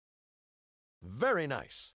Very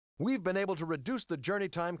nice. We've been able to reduce the journey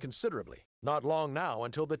time considerably. Not long now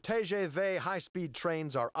until the TGV high-speed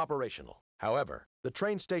trains are operational. However, the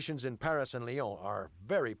train stations in Paris and Lyon are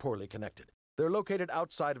very poorly connected. They're located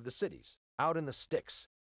outside of the cities, out in the sticks.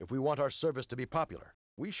 If we want our service to be popular,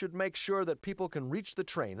 we should make sure that people can reach the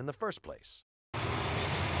train in the first place.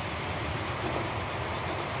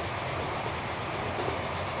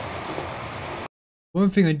 One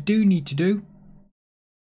thing I do need to do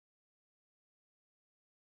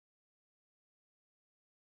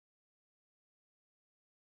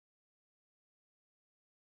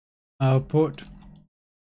put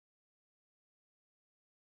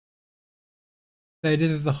say this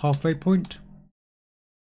is the halfway point.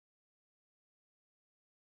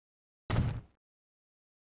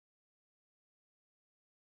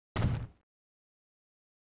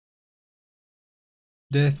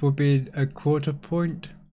 This will be a quarter point.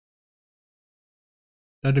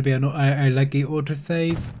 That'll be a leggy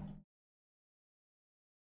autosave.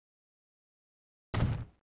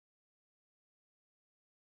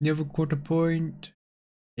 The other quarter point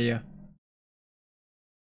here.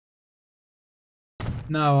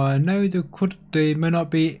 Now I know they may not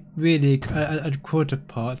be really a quarter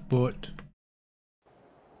part, but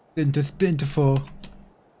split into 4.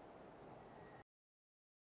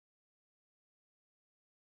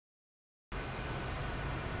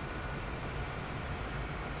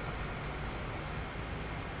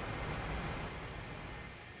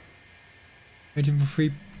 Waiting for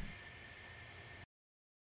 3.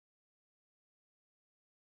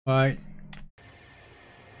 Right.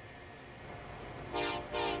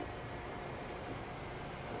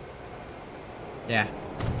 Yeah.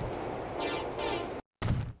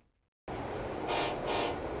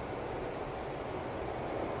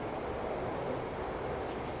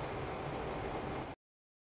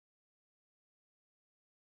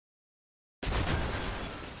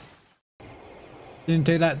 Didn't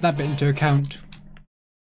take that bit into account.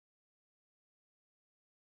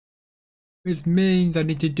 Which means I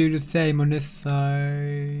need to do the same on this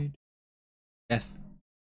side. Yes.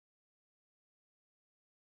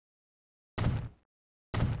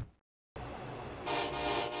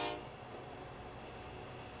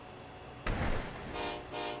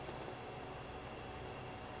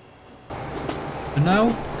 And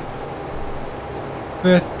now,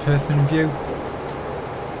 first person view.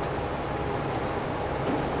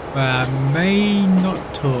 Where I may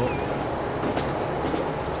not talk.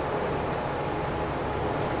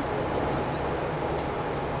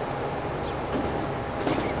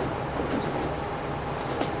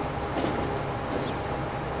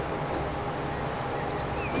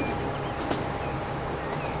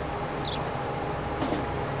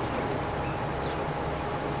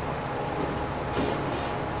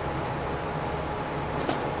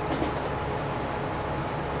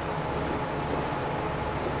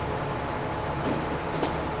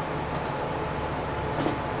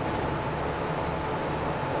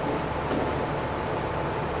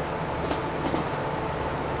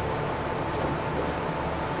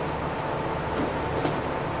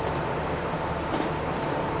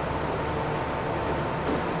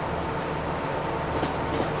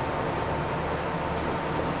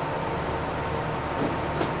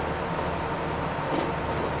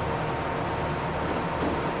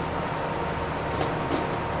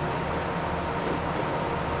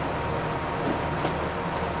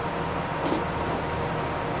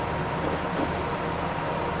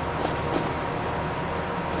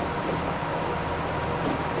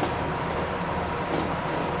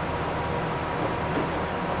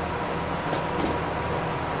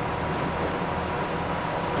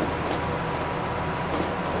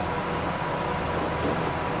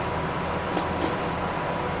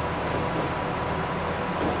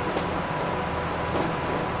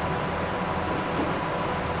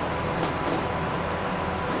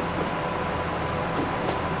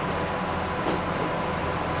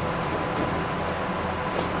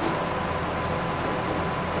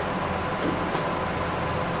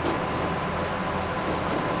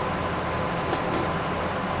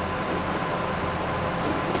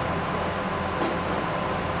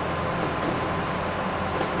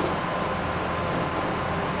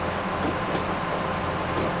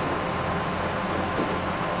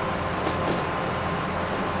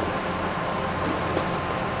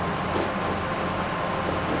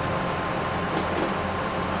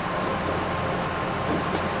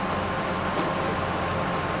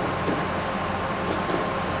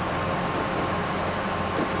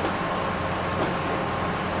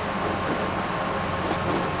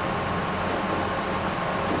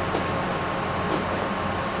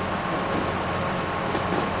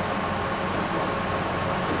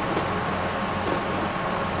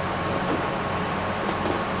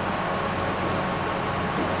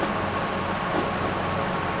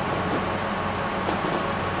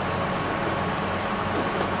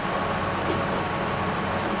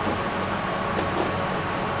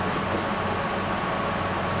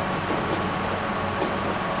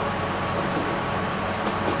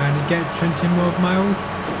 get 20 more miles.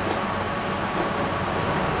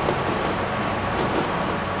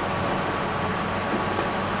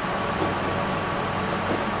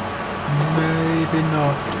 Maybe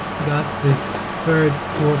not. That's the third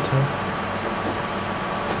quarter.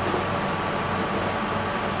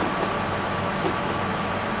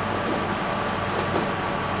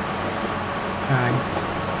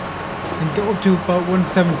 And get up to about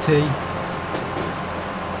 170.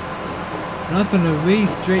 And that's on a really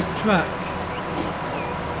straight track.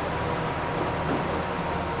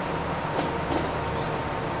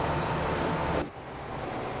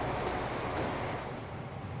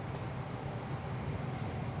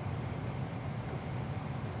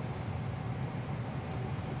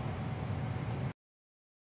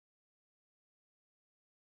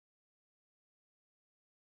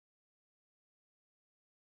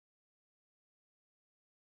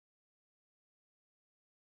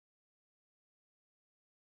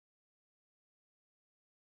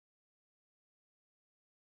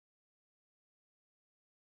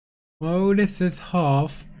 Well, this is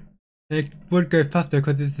half. It would go faster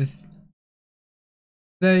because it's the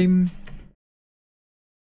same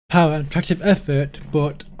power and tractive effort,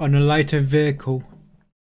 but on a lighter vehicle.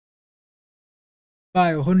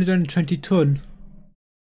 By 120 ton.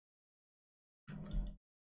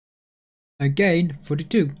 Again,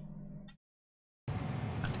 42.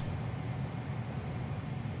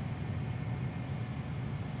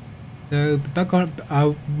 So back on,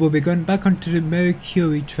 we'll be going back onto the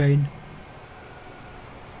Mercury train.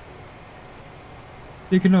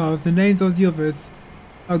 Speaking of the names of the others,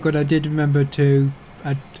 oh god, I did remember to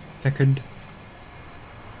add second.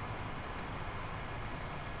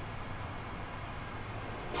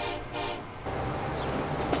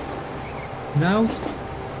 Now,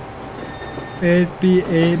 it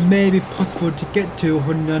may be possible to get to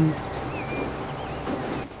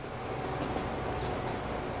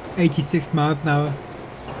 186 miles an hour.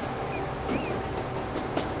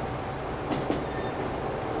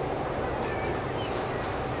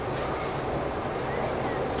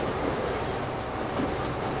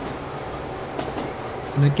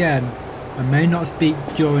 And again, I may not speak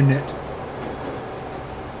during it.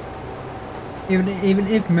 Even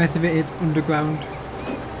if most of it is underground.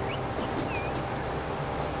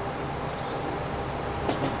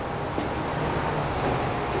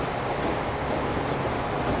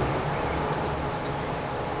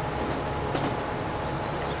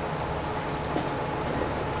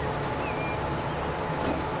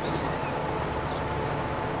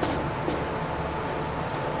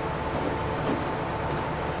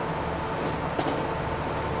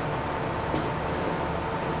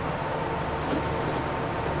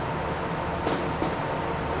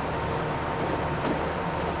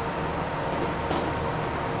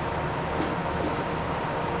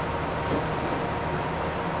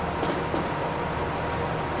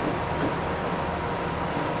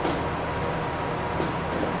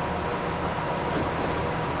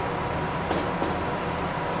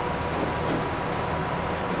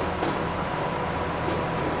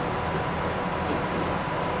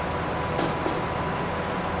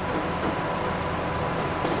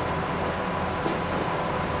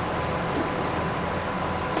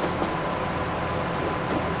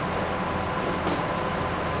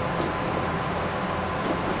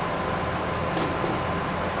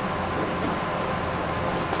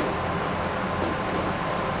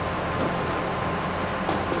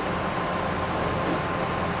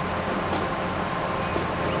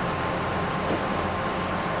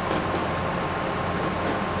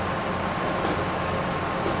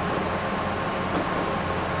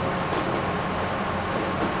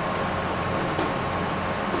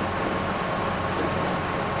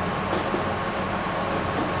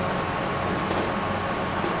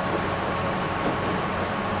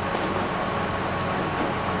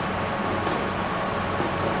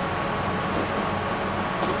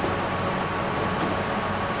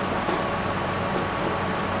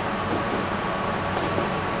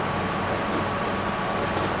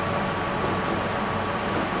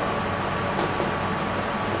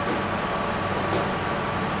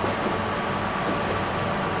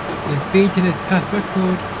 Beating his past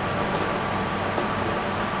record.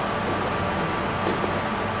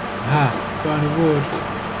 Ah, got an award.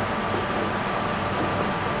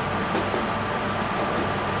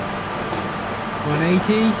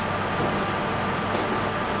 $180.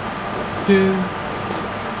 2,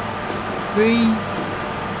 3,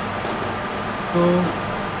 4,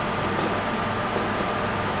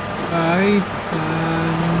 5,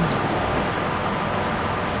 and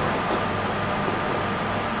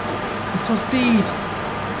top speed.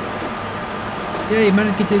 Yeah, he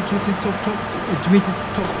managed to get it to his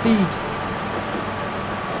top speed.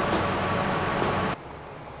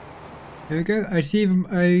 There we go. I see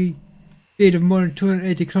a speed of more than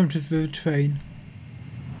 280 kilometers with a train.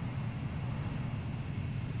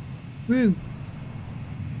 Woo!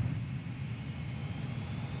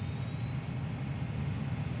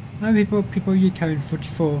 How many people are you carrying?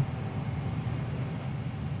 44.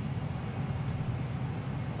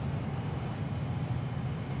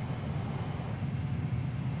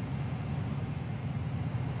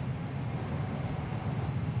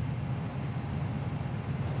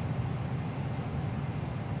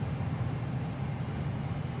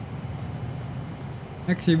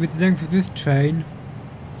 Actually, with the length of this train,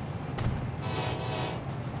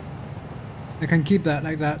 I can keep that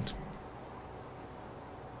like that.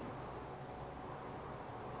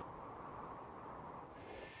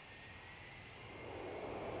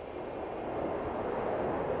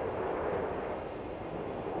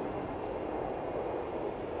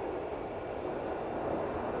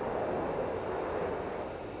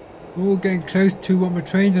 We're all getting close to what my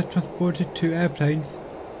trains are transported to airplanes.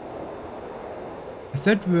 I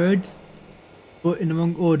said words, but in the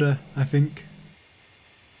wrong order, I think.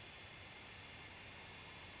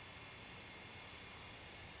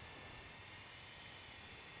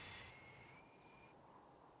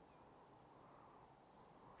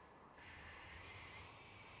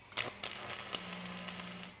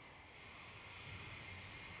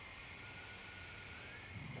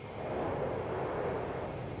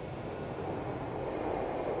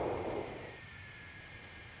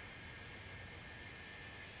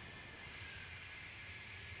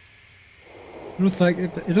 It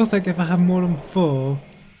looks like if I have more than 4,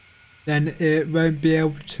 then it won't be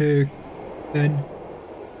able to. Then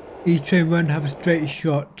each train won't have a straight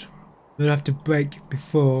shot. They'll have to brake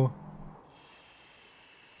before.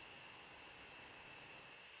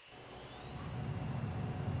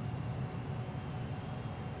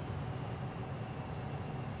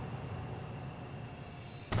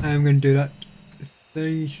 I'm going to do that.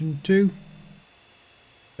 Station 2.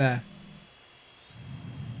 There.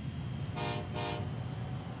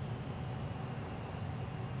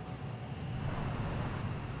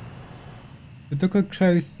 But look how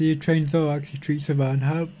close the trains are actually to each other and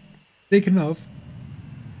how speaking of.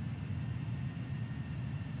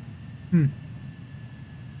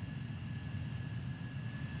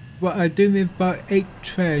 What I do with about 8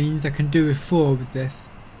 trains, I can do with 4 with this.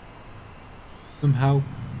 Somehow.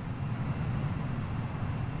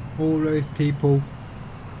 All those people.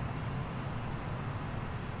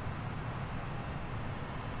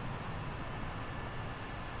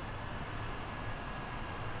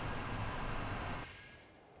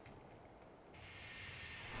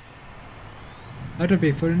 That'll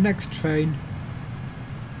be for the next train.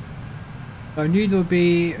 I knew there would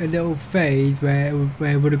be a little phase where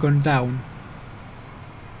it would have gone down.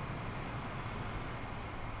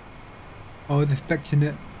 I was expecting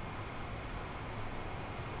it.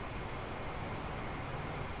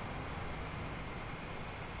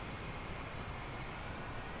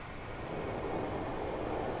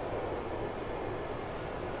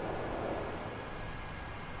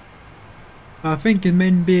 I think it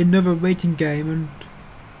may be another waiting game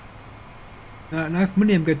and nice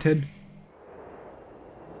money I'm getting.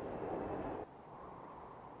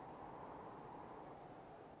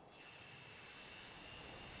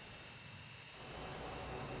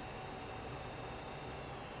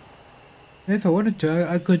 If I wanted to,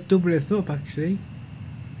 I could double this up actually.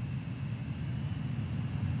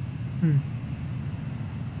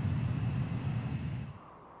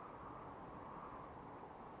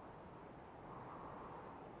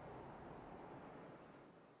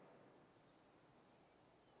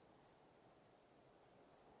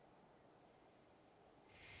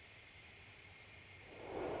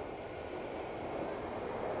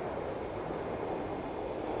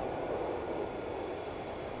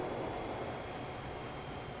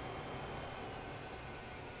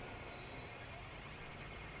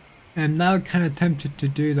 I'm now kind of tempted to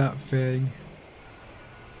do that thing.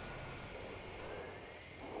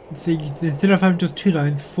 See, instead of having just 2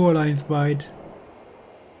 lines, 4 lines wide.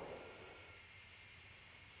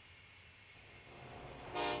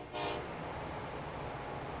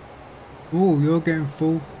 Oh, you're getting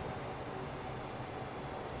full.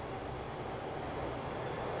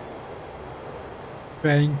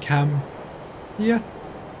 Train cam. Yeah.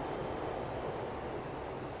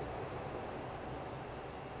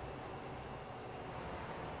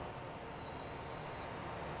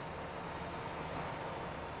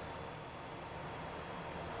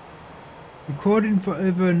 Recording for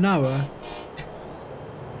over an hour.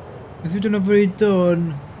 Have we done already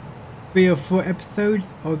done 3 or 4 episodes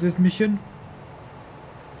of this mission?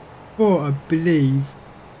 4, I believe.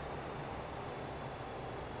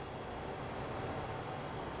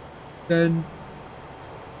 Then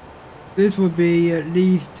this will be at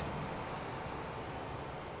least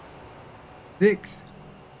 6,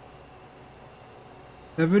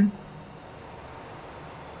 7,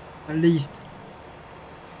 at least.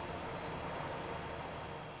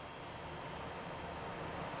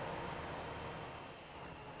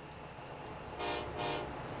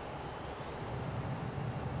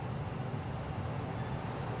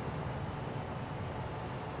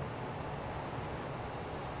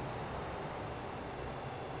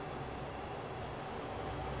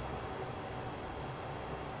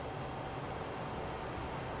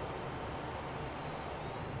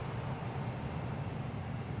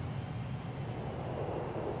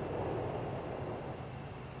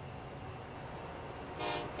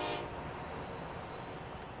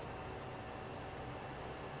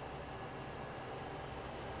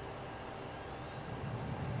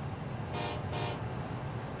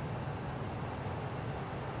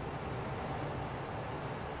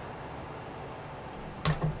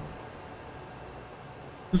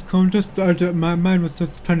 My mind was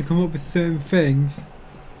just trying to come up with certain things,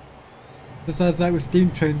 besides like with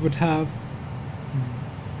steam trains would have.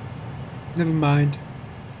 Never mind.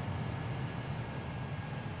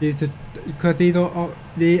 Because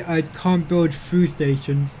I can't build through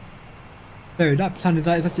stations, so that plan is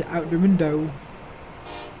actually out the window.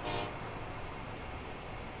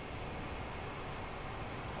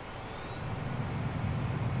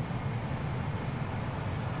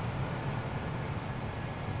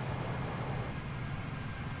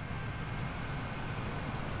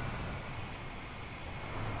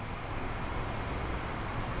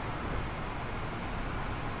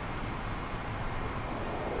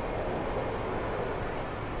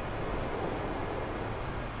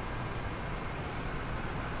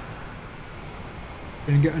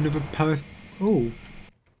 Gonna get another Paris. Oh.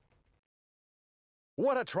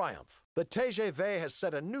 What a triumph! The TGV has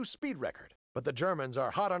set a new speed record, but the Germans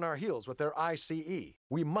are hot on our heels with their ICE.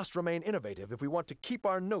 We must remain innovative if we want to keep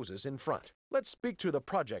our noses in front. Let's speak to the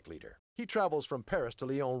project leader. He travels from Paris to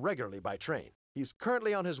Lyon regularly by train. He's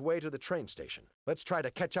currently on his way to the train station. Let's try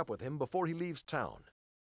to catch up with him before he leaves town.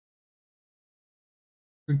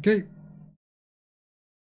 Okay.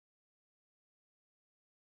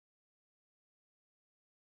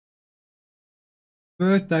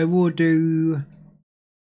 First, I will do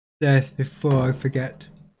this before I forget.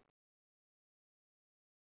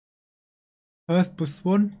 First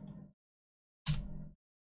 +1.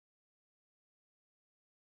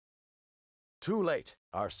 Too late.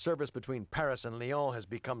 Our service between Paris and Lyon has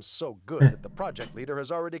become so good that the project leader has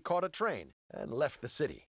already caught a train and left the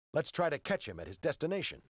city. Let's try to catch him at his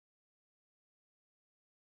destination.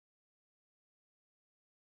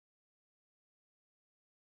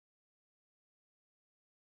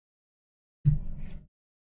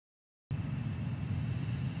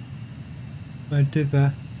 I did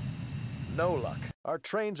that. No luck. Our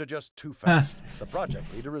trains are just too fast. The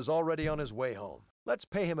project leader is already on his way home. Let's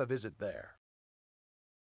pay him a visit there.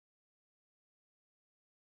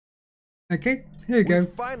 Okay, here we go. We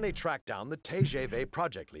finally tracked down the TGV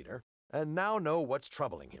project leader and now know what's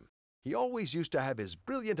troubling him. He always used to have his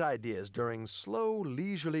brilliant ideas during slow,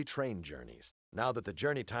 leisurely train journeys. Now that the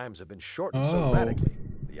journey times have been shortened so radically,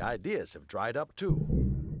 the ideas have dried up too.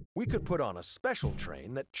 We could put on a special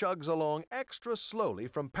train that chugs along extra slowly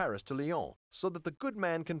from Paris to Lyon so that the good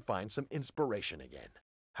man can find some inspiration again.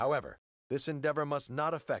 However, this endeavor must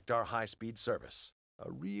not affect our high-speed service.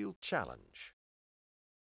 A real challenge.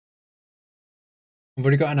 I've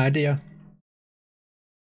already got an idea.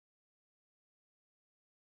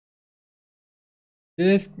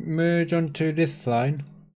 Just merge onto this line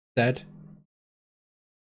instead.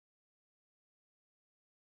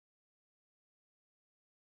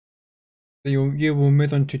 So you will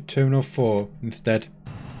move on to Terminal 4 instead.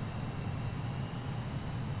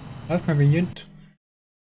 That's convenient.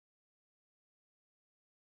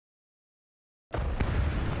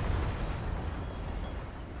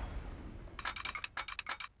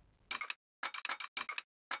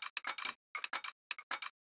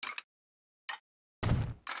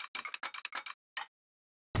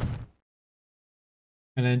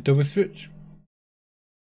 And then double switch.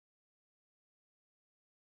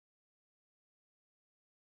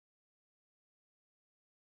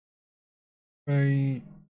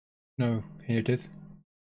 No, here it is.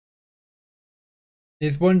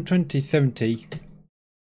 It's 120/70.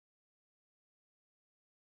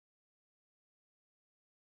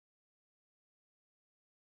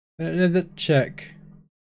 Let's check.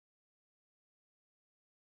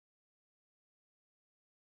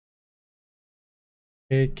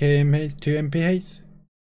 KMH to MPH.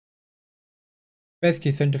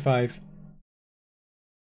 Basically 75.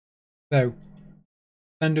 So,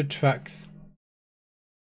 standard tracks.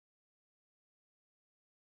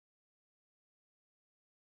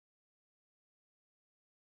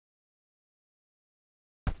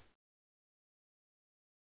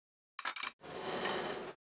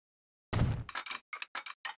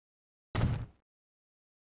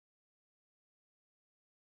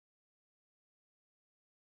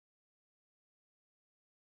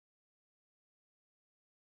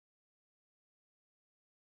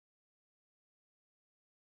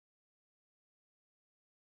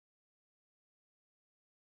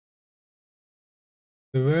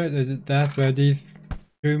 That's where these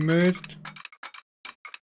two merged.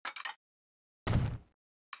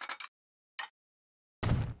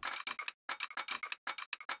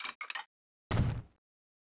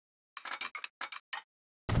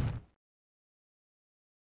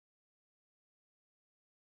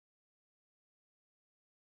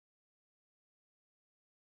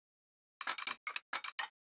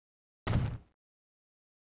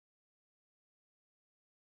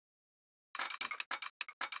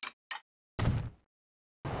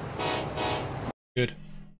 Good.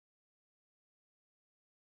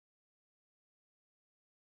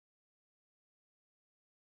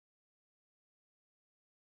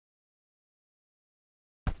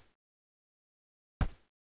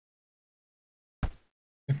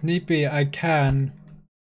 If need be, I can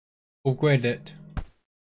upgrade it.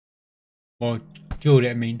 Or dual it,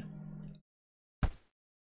 I mean.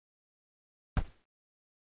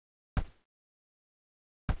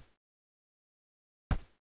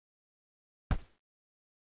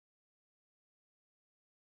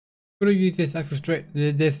 I'm gonna use this actual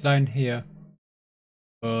this line here.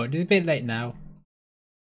 But it's a bit late now.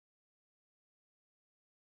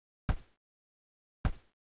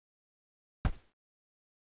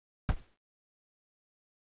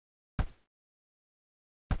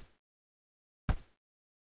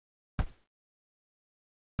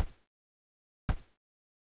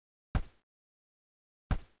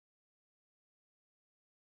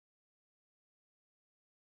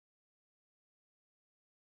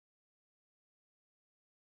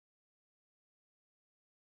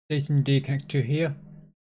 Station D connect to here.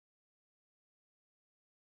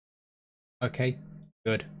 Okay,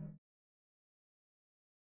 good.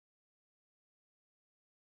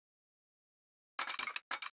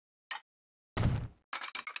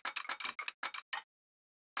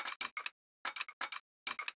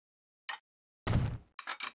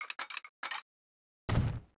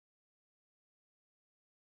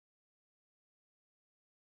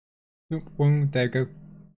 Oop, one, there we go.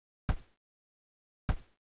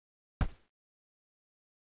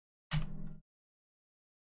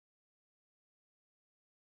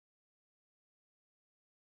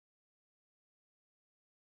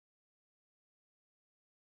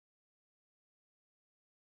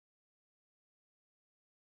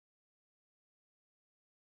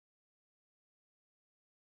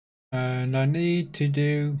 And I need to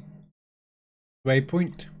do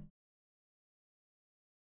waypoint.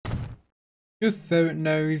 Just so it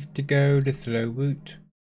knows to go the slow route.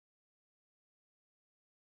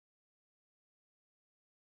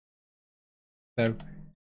 So,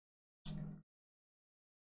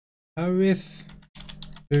 Harris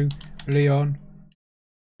to Leon,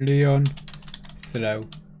 Leon, slow.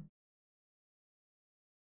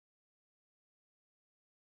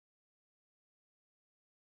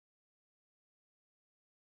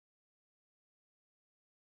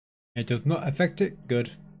 It does not affect it,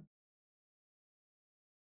 good.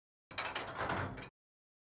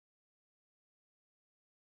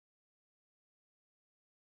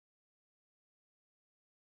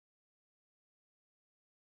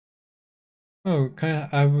 Oh,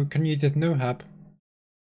 can use this no hub.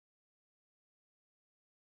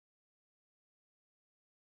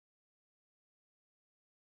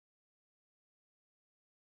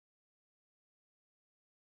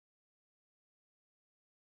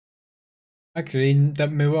 Actually,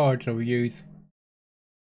 that Mirage I'll use.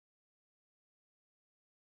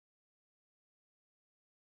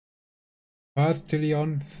 Fast to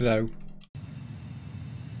Leon, slow.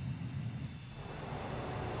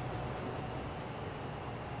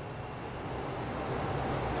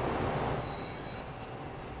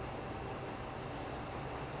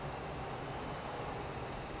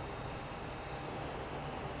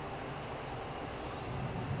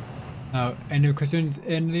 Now, any questions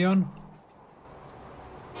in Leon?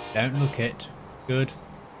 Don't look it. Good.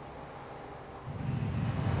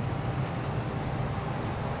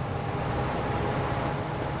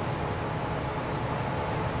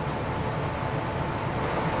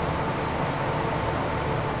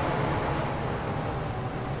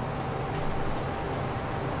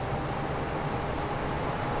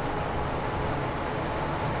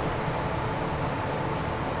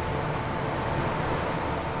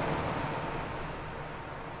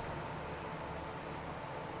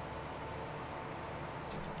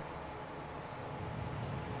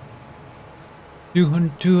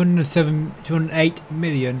 208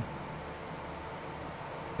 million.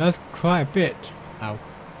 That's quite a bit. Ow.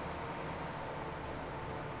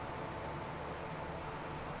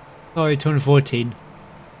 Sorry, 214.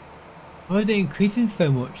 Why are they increasing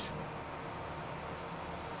so much?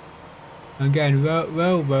 Again,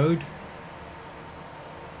 railroad.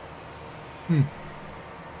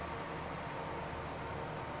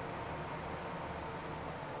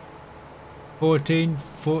 14,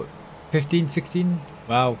 15, 16.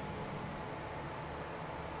 Wow.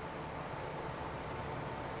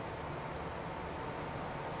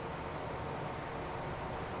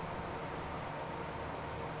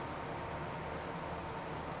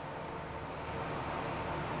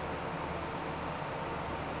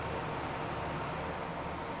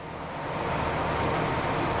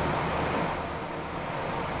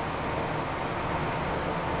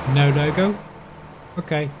 No logo?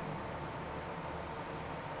 Okay.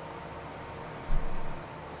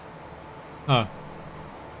 Oh.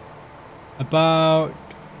 About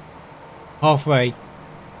halfway.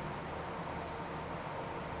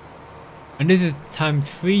 And this is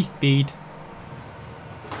times 3 speed.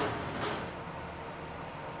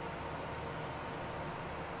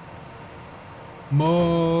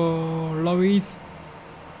 More lorries.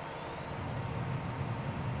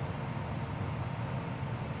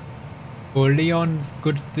 For Leon's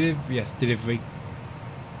goods delivery. Yes, delivery.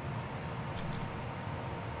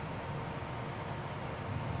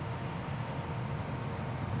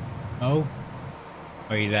 Oh.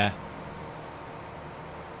 Are you there?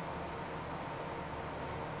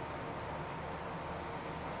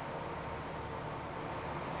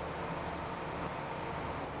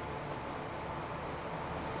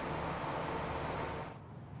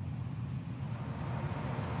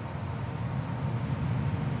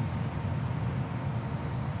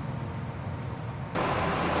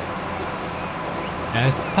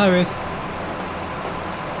 There's Paris.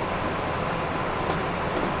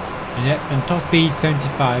 And yep, and top speed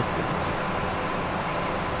 75.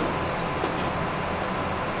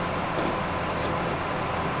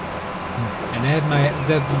 And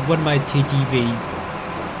there's one of my TGVs.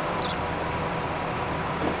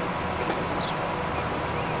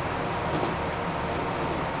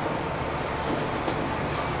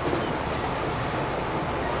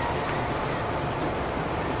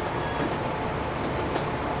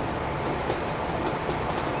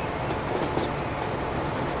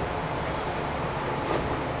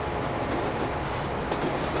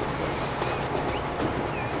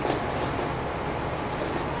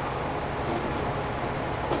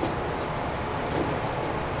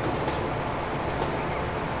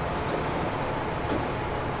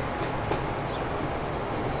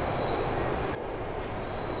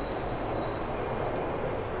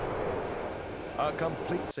 A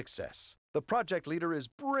complete success. The project leader is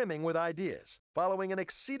brimming with ideas, following an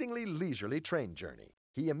exceedingly leisurely train journey.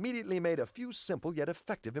 He immediately made a few simple yet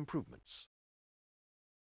effective improvements.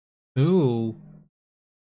 Ooh.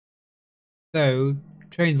 So,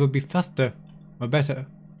 trains would be faster, or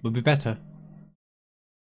would be better.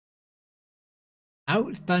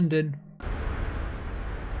 Outstanding.